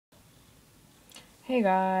Hey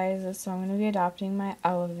guys, so I'm going to be adopting my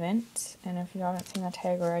Eluvant, and if you haven't seen the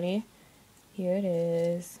tag already, here it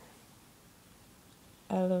is.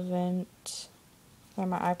 Eluvant. Why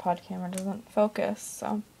my iPod camera doesn't focus,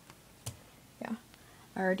 so yeah.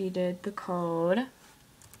 I already did the code.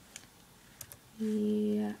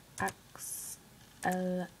 EXLS.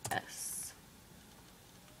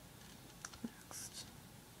 Next.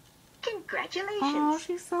 Congratulations! Oh,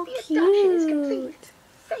 she's so cute! The adoption is complete.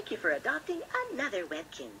 Thank you for adopting another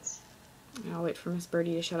Webkinz. I'll wait for Miss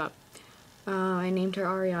Birdie to shut up. I named her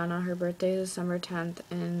Ariana. Her birthday is December 10th,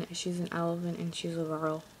 and she's an Eluvant, and she's a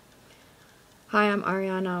girl. Hi, I'm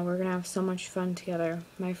Ariana. We're gonna have so much fun together.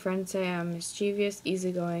 My friends say I'm mischievous,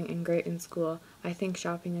 easygoing, and great in school. I think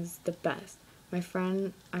shopping is the best.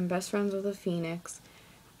 I'm best friends with a phoenix.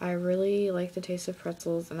 I really like the taste of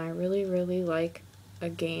pretzels, and I really, really like a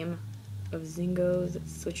game of Zingos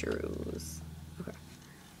Switcheroos. Okay.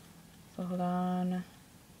 So hold on.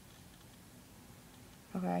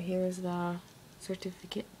 Okay, here's the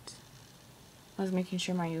certificate. I was making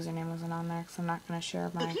sure my username wasn't on there because I'm not going to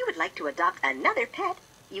share my... If you would like to adopt another pet,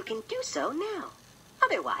 you can do so now.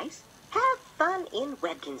 Otherwise, have fun in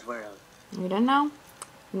Webkinz world. You didn't know?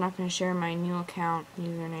 I'm not going to share my new account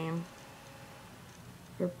username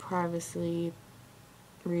for privacy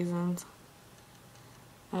reasons.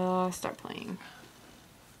 Start playing.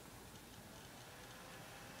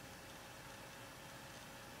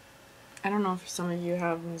 I don't know if some of you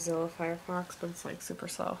have Mozilla Firefox, but it's like super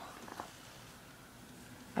slow.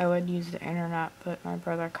 I would use the internet, but my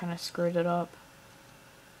brother kind of screwed it up.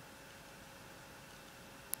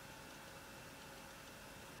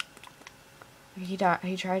 He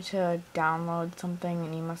tried to download something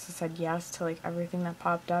and he must have said yes to like everything that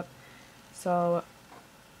popped up. So,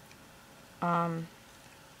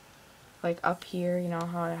 like up here, you know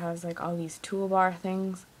how it has like all these toolbar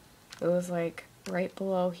things? It was like right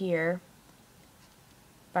below here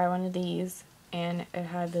by one of these, and it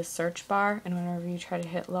had this search bar, and whenever you try to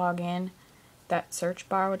hit login, that search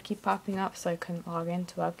bar would keep popping up, so I couldn't log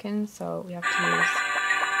into Webkinz, so we have to use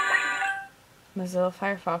Mozilla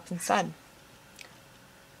Firefox instead.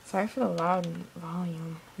 Sorry for the loud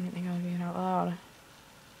volume. I didn't think I was being out loud.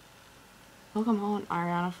 Welcome home,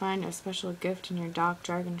 Ariana. Find a special gift in your dock,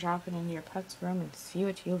 drag and drop it into your pet's room, and see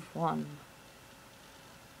what you've won.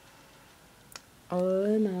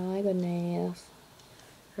 Oh my goodness.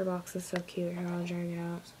 Her box is so cute. Here, I'll drag it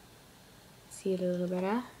out. See it a little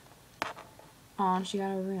better. Oh, and she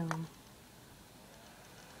got a room.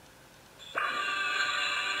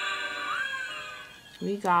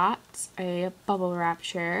 We got a bubble wrap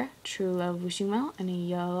chair, True Love Wishing Well, and a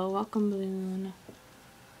yellow welcome balloon.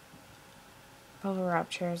 Bubble wrap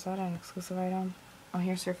chair, is that an exclusive item? Oh,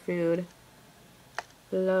 here's her food.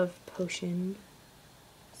 Love potion.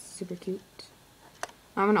 Super cute.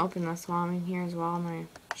 I'm gonna open this while I'm in here as well, my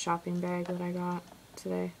shopping bag that I got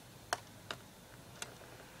today.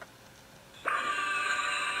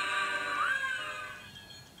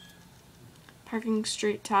 Parking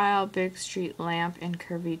street tile, big street lamp, and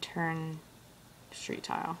curvy turn street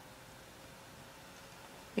tile.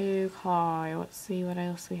 Okay, let's see what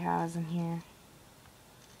else we have in here.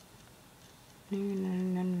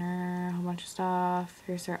 A whole bunch of stuff.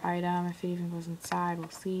 Here's her item. If it even goes inside, we'll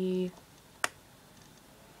see.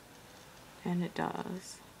 And it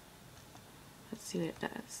does. Let's see what it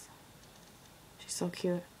does. She's so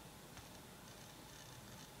cute.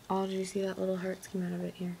 Oh, did you see that little heart came out of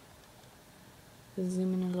it here?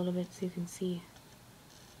 Zoom in a little bit so you can see.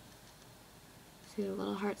 See the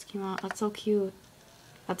little hearts came out. That's so cute.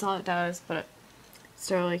 That's all it does, but it's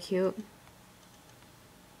still really cute.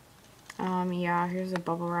 Yeah, here's a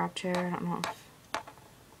bubble wrap chair. I don't know if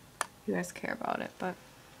you guys care about it, but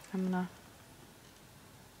I'm gonna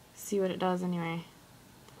see what it does anyway.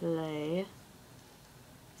 Play.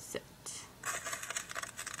 Sit.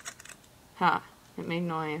 Ha, it made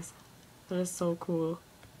noise. That is so cool.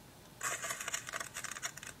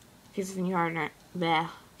 In case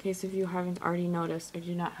if you haven't already noticed, I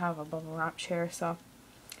do not have a bubble wrap chair, so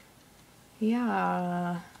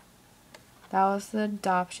yeah. That was the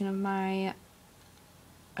adoption of my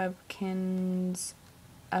Webkinz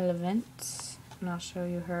Eluvant, and I'll show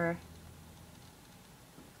you her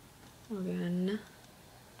again.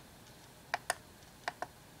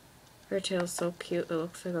 Her tail's so cute. It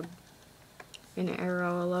looks like an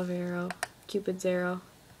arrow, a love arrow, Cupid's arrow.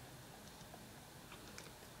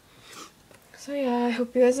 So yeah, I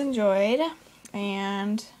hope you guys enjoyed,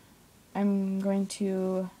 and I'm going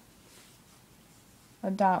to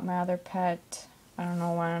adopt my other pet. I don't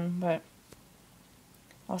know when, but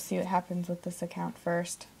I'll see what happens with this account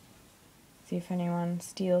first. See if anyone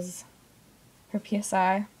steals her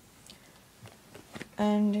PSI.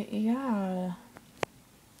 And yeah,